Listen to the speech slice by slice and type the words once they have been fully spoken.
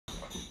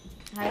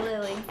Hi,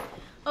 Lily.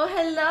 Oh,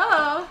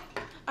 hello.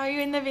 Are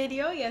you in the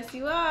video? Yes,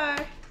 you are.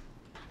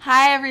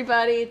 Hi,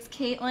 everybody. It's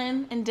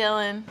Caitlin and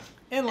Dylan.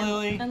 And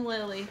Lily. And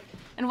Lily.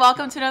 And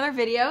welcome to another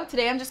video.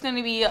 Today I'm just going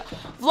to be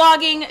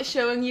vlogging,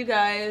 showing you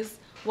guys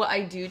what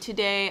I do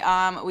today.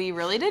 We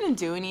really didn't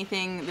do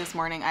anything this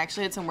morning. I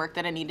actually had some work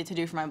that I needed to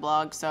do for my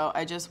blog, so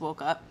I just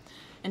woke up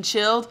and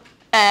chilled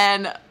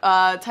and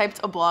typed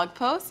a blog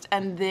post,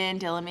 and then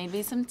Dylan made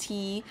me some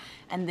tea,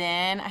 and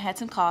then I had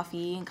some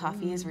coffee, and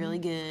coffee is really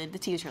good. The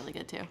tea is really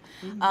good too.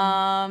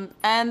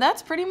 And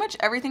that's pretty much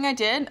everything I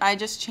did. I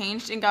just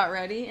changed and got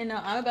ready, and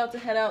now I'm about to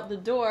head out the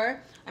door.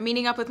 I'm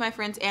meeting up with my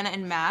friends Anna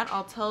and Matt.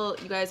 I'll tell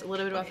you guys a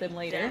little bit about them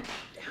later.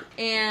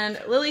 And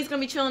Lily's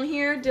gonna be chilling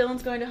here.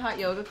 Dylan's going to hot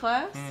yoga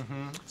class.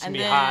 And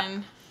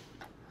then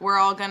we're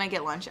all gonna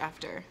get lunch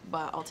after,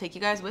 but I'll take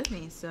you guys with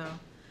me, so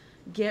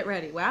get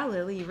ready. Wow,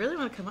 Lily, you really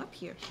want to come up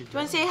here. Do you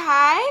want to say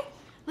hi?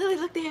 Lily,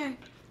 look there.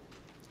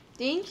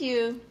 Thank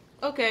you.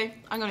 Okay,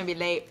 I'm gonna be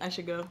late. I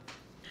should go.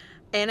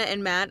 Anna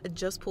and Matt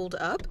just pulled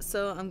up,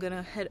 so I'm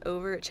gonna head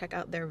over check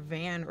out their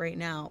van right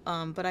now.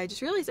 But I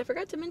just realized I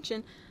forgot to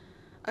mention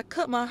I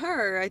cut my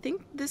hair. I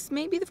think this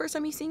may be the first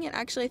time you've seen it.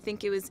 Actually, I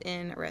think it was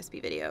in a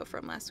recipe video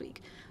from last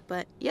week.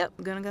 But yep,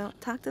 I'm gonna go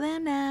talk to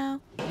them now.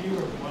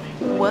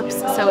 Whoops,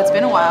 so it's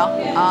been a while.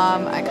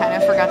 I kind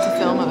of forgot to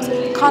film. I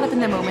was caught up in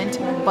the moment,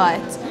 but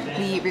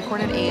we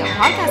recorded a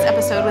podcast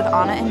episode with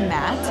Anna and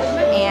Matt,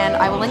 and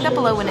I will link that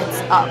below when it's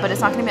up, but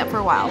it's not gonna be up for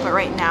a while. But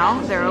right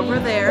now, they're over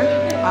there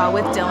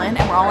with Dylan,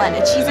 and we're all at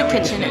a Cheesy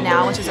Kitchen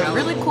now, which is a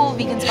really cool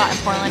vegan spot in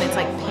Portland. It's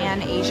like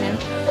Pan-Asian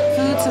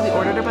food, so we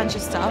ordered a bunch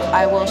of stuff.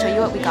 I will show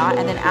you what we got,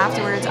 and then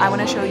afterwards, I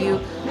wanna show you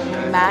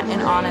Matt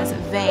and Anna's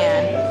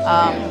van.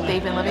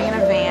 They've been living in a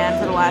van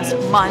for the last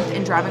month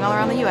and driving all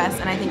around the US,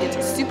 and I think it's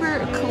super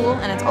cool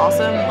and it's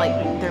awesome, like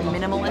their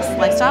minimalist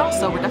lifestyle,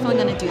 so we're definitely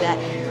going to do that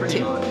too.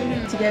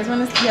 Do you guys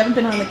want to, you haven't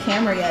been on the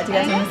camera yet, do you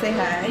guys want to say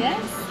hi?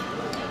 Yes.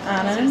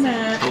 Anna and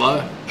Matt.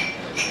 Hello.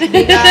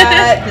 We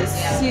got the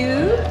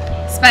soup.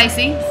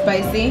 Spicy.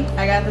 Spicy.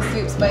 I got the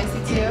soup spicy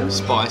too.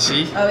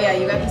 Spicy. Oh yeah,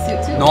 you got the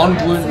soup too.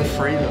 Non-gluten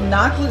free though.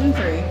 Not gluten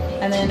free.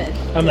 And then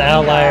I'm the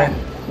outlier.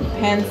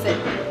 Pancit.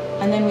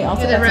 And then we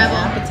also got some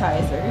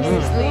appetizers.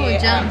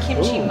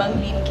 Kimchi mung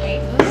bean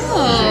cake.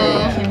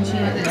 Kimchi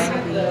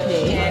mung bean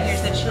cake. And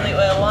here's the chili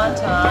oil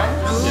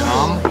wontons.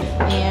 Yum.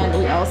 And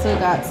we also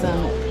got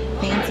some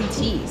fancy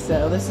tea.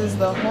 So this is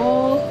the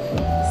whole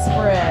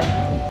spread.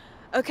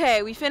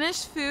 Okay, we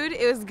finished food.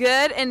 It was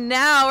good. And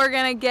now we're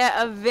going to get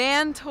a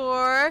van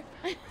tour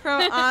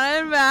from Anna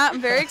and Matt.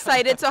 I'm very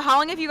excited. So how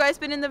long have you guys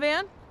been in the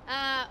van?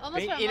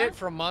 Almost Been in it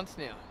for a month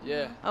now.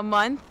 Yeah. A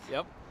month?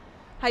 Yep.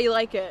 How you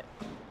like it?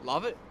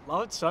 Love it.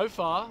 Love it so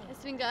far.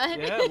 It's been good.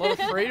 Yeah, a lot of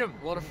freedom.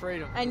 A lot of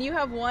freedom. And you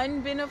have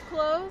one bin of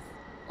clothes?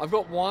 I've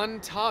got one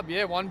tub,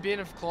 yeah, one bin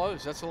of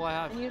clothes. That's all I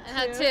have. And you I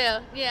have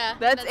two. Yeah.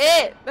 That's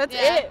it. That's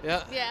it.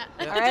 Yeah. Yeah.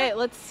 Yeah. All right,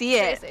 let's see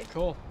it. Crazy.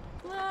 Cool.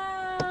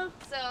 Wow.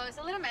 So it's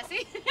a little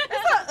messy.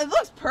 It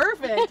looks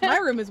perfect. My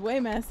room is way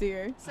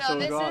messier. So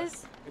we got, this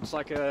is. it's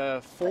like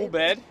a full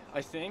bed,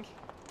 I think.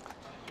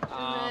 And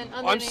then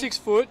I'm underneath- 6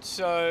 foot,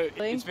 so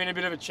Really? it's been a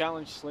bit of a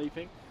challenge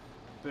sleeping.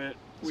 But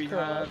we curl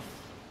up. have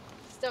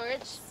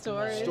Storage.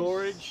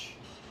 storage.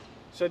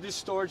 So this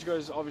storage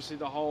goes obviously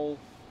the whole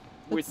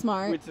width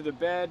of the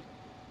bed.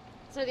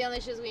 So the only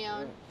shoes we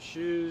own.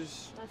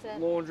 Shoes, That's it.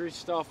 laundry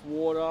stuff,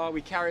 water.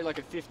 We carry like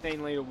a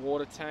 15-litre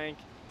water tank.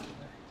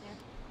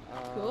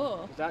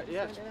 Cool.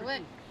 Yeah. So the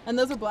way. And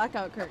those are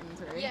blackout curtains,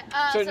 right?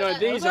 Yeah. So no, these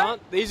those are-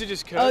 aren't. These are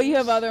just curtains. Oh, you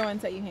have other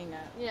ones that you hang up.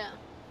 Yeah.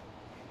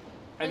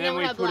 And and then then we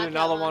we have put blackout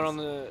another one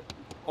ones.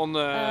 on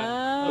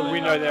the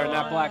window there, and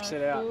that blacks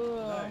it out.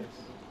 Cool.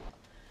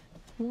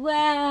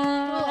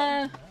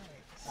 Wow.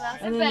 So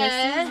that's And the then this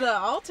bed. is the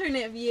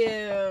alternate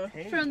view.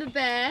 From the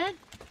bed.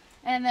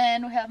 And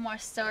then we have more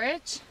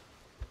storage.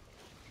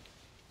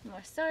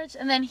 More storage.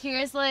 And then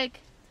here's like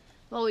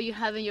what you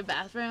have in your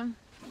bathroom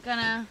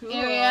kind of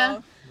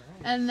area.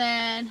 And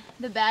then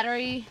the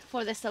battery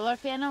for the solar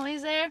panel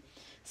is there.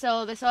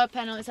 So the solar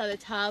panel is at the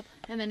top,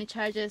 and then it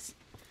charges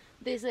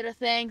these little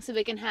things so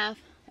we can have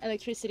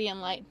electricity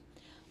and light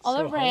all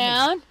So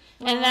around.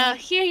 And now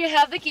here you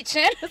have the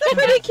kitchen. It's a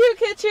pretty cute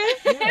kitchen.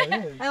 Yeah,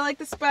 it is. I like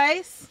the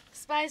spice.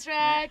 Spice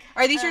rack.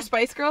 Are these your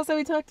Spice Girls that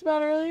we talked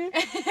about earlier?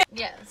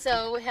 Yeah,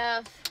 so we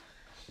have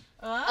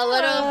a Oh.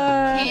 little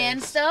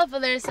canned stuff,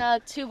 but there's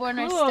a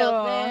 2-burner Cool.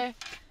 stove there.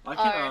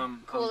 I Or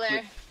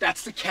cooler.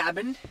 That's the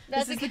cabin.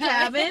 That's This is the the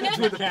cabin. That's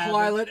where the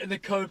pilot and the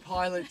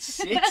co-pilot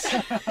sit.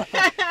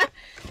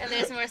 And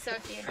there's more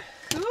stuff here.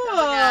 Cool.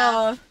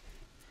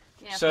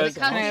 Yeah, So for the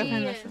coffee.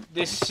 Okay. and-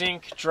 This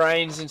sink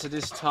drains into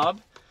this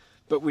tub,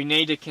 but we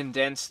need to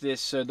condense this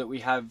so that we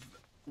have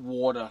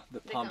water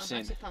that the pumps in.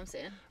 actually pumps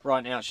in.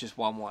 Right now it's just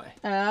one way.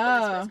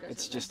 Oh.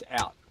 It's just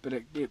out, but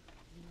it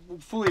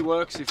fully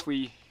works if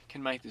we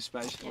can make the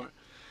space for it.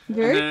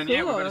 Very and then, cool.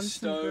 yeah, we've got a And some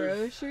stove,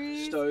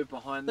 groceries. stove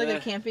behind Like there.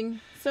 a camping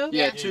stove?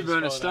 Yeah, Yeah.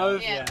 2-burner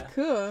stove. Yeah.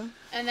 Cool.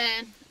 And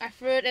then our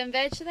fruit and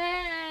veg there,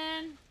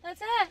 and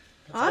that's it.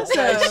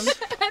 Awesome.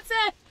 That's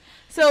it.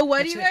 So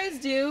what do you guys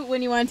do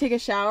when you want to take a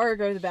shower or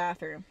go to the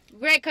bathroom?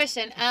 Great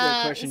question. Good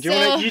question. Do you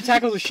want to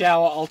tackle the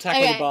shower? I'll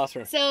tackle the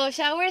bathroom. So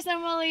showers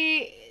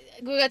normally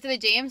we go to the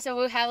gym, so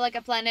we have like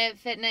a Planet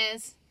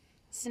Fitness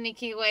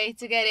sneaky way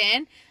to get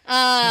in,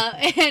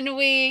 and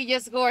we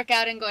just go work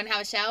out and go and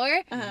have a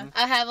shower.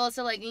 I have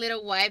also like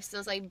little wipes,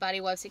 those like body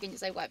wipes you can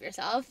just like wipe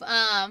yourself.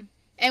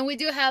 And we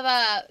do have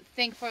a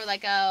thing for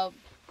like a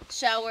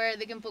shower.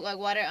 They can put like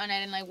water on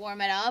it and like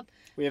warm it up.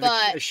 We have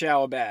a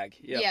shower bag.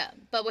 Yep. Yeah,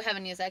 but we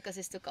haven't used that because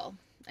it's too cold,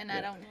 and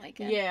I don't like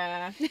it.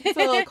 Yeah, it's a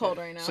little cold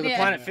right now. So the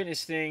Planet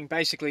Fitness thing,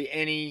 basically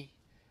any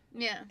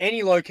Yeah.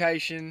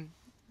 location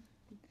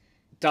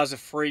does a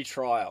free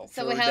trial.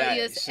 So for we a have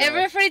day. used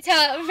every free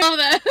time from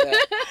them.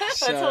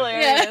 That's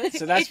hilarious.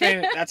 So that's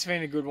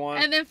been a good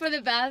one. And then for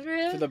the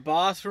bathroom. For the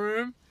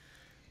bathroom,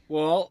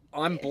 well,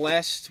 I'm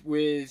blessed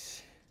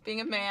with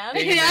Being a man.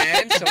 being a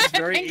man, so it's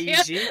very Thank you.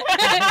 easy.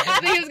 I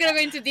think he was gonna go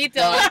into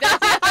detail. Like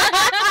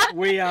that.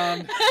 We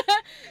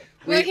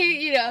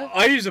you know,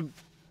 I use a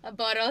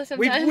bottle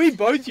sometimes. we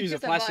both use a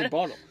Just a plastic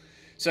bottle. bottle.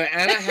 So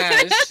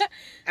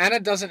Anna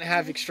doesn't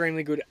have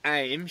extremely good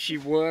aim. She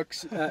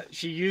works.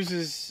 She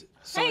uses.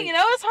 Hey, you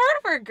know, it's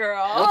hard for a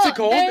girl. What's it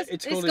called?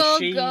 It's called called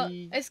a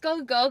she. It's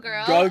called Go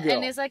Girl. Go Girl.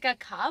 And it's like a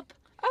cup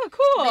Oh,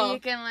 that cool. you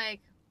can like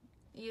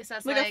use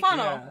as Like a like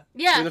funnel.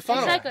 Yeah, With a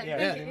funnel. exactly. Yeah,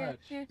 Thank pretty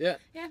you. much.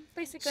 Yeah.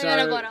 Basically in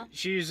a So bottle.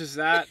 she uses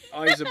that.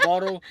 I use a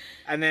bottle,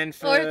 and then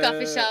for Or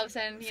coffee shops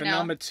and for you know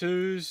number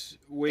twos,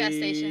 we gas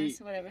stations,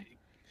 whatever.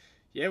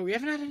 Yeah, we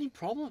haven't had any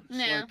problems. No.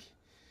 Like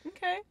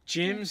Okay.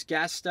 gyms,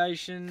 gas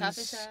stations,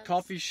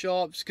 Coffee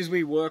shops. because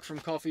we work from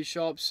coffee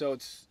shops, so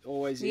it's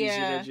always easy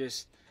Yeah. to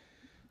just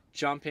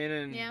jump in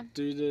and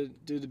do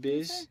the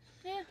biz.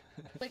 Yeah.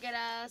 We could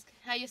ask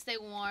how you stay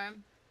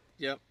warm.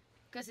 Yep.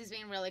 Because it's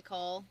been really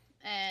cold,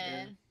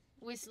 and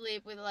we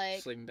sleep with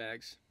like Sleeping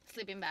bags.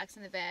 sleeping bags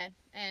in the bed,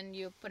 and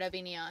you put a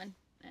beanie on,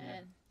 and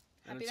And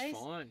happy it's days.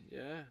 fine, yeah.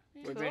 Yeah.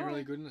 We've been Cool.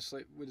 really good in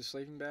with the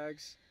sleeping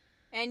bags.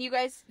 And you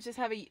guys just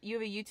have a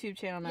YouTube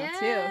channel now Yes,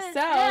 too. So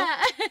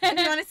yeah. if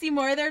you want to see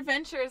more of their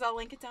adventures, I'll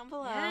link it down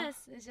below. Yes,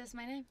 it's just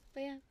my name,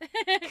 but yeah.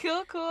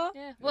 Cool.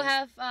 Yeah, we'll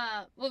have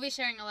we'll be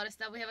sharing a lot of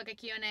stuff. We have like a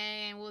Q&A,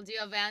 and we'll do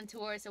a van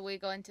tour, so we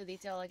go into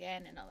detail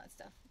again and all that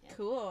stuff. Yeah.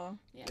 Cool.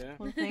 Yeah.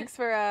 Well, thanks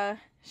for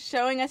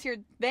showing us your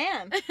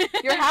van,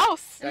 your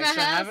house. Thanks My for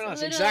house, having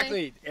us. literally.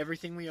 Exactly.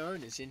 Everything we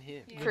own is in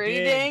here. Yeah. Pretty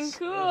digs. dang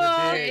cool.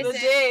 The The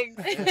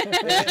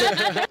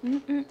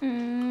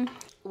digs.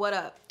 What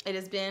up? It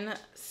has been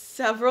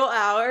several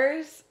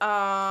hours.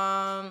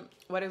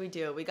 What did we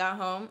do? We got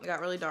home. It got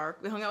really dark.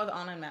 We hung out with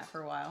Anna and Matt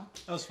for a while.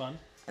 That was fun.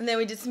 And then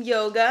we did some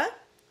yoga.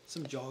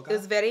 Some yoga. It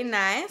was very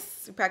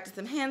nice. We practiced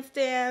some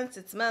handstands,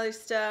 did some other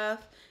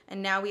stuff.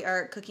 And now we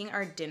are cooking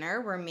our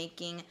dinner. We're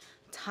making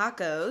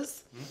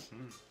tacos.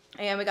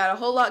 And we got a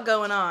whole lot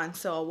going on,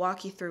 so I'll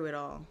walk you through it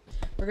all.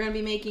 We're going to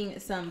be making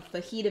some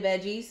fajita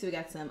veggies. So we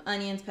got some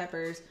onions,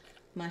 peppers,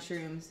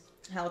 mushrooms,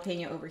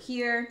 jalapeno over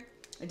here.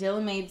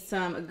 Dylan made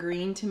some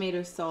green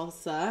tomato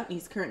salsa.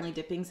 He's currently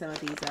dipping some of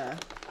these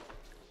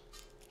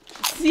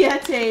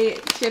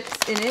Siete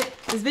chips in it.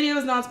 This video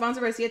is not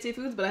sponsored by Siete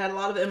Foods, but I had a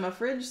lot of it in my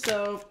fridge,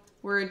 so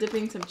we're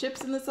dipping some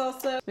chips in the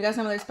salsa. We got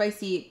some of their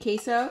spicy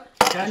queso.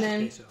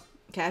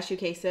 Cashew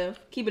queso.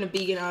 Keeping it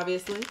vegan,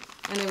 obviously.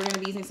 And then we're going to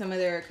be using some of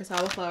their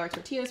cassava flour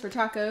tortillas for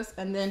tacos.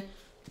 And then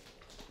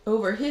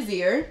over his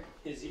ear,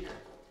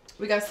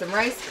 we got some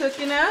rice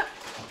cooking up.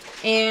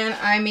 And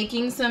I'm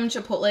making some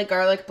chipotle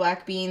garlic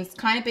black beans,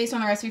 kind of based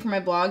on the recipe from my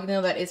blog, even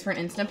though that is for an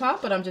Instant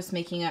Pot, but I'm just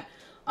making it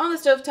on the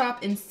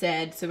stovetop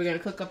instead. So we're going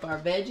to cook up our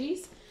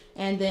veggies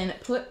and then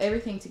put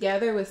everything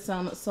together with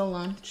some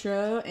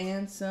cilantro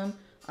and some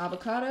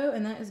avocado,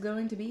 and that is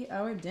going to be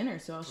our dinner.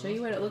 So I'll show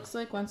you what it looks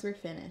like once we're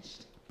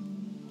finished.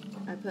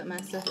 I put my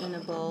stuff in a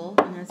bowl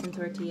and have some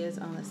tortillas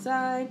on the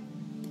side.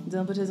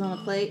 Dylan put his on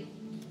a plate.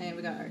 And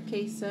we got our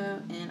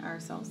queso and our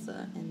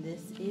salsa, and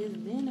this is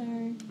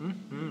dinner.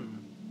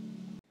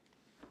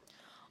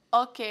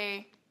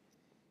 Okay.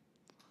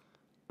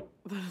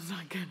 That is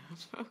not good.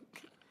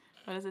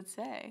 What does it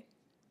say?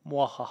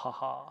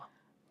 Mwahaha.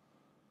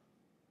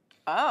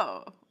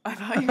 Oh, I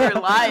thought you were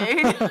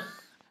lying.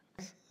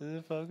 Is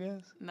it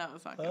focus? No,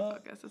 it's not gonna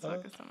focus. It's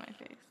focused on my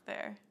face.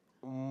 There.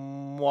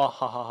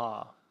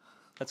 Mwahaha.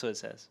 That's what it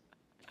says.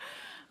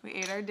 We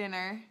ate our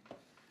dinner.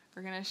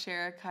 We're gonna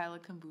share a Kyla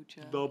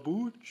kombucha. The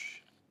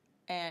booch.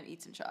 And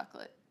eat some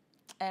chocolate.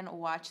 And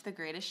watch The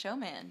Greatest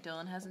Showman.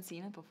 Dylan hasn't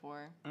seen it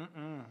before. I'm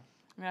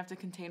gonna have to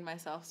contain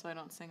myself so I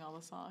don't sing all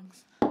the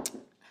songs.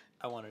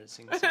 I wanted to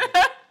sing the song.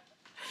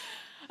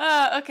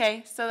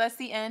 Okay, so that's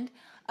the end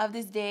of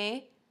this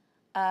day.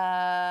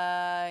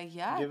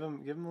 Yeah. Give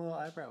him a little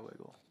eyebrow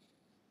wiggle.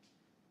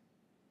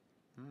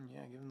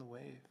 Yeah, give him the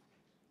wave.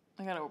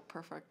 I gotta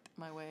perfect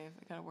my wave.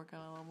 I gotta work on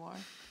it a little more.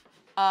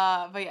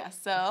 But yeah,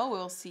 so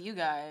we'll see you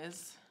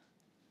guys.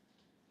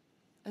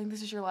 I think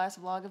this is your last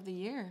vlog of the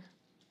year.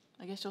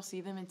 I guess you'll see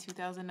them in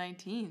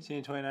 2019. See you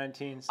in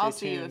 2019. Stay I'll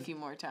see you a tuned few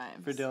more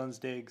times. for Dylan's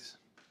digs.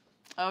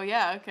 Oh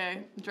yeah,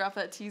 okay. Drop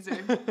that teaser.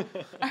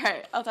 All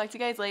right, I'll talk to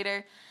you guys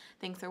later.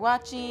 Thanks for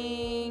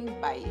watching.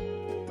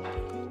 Bye.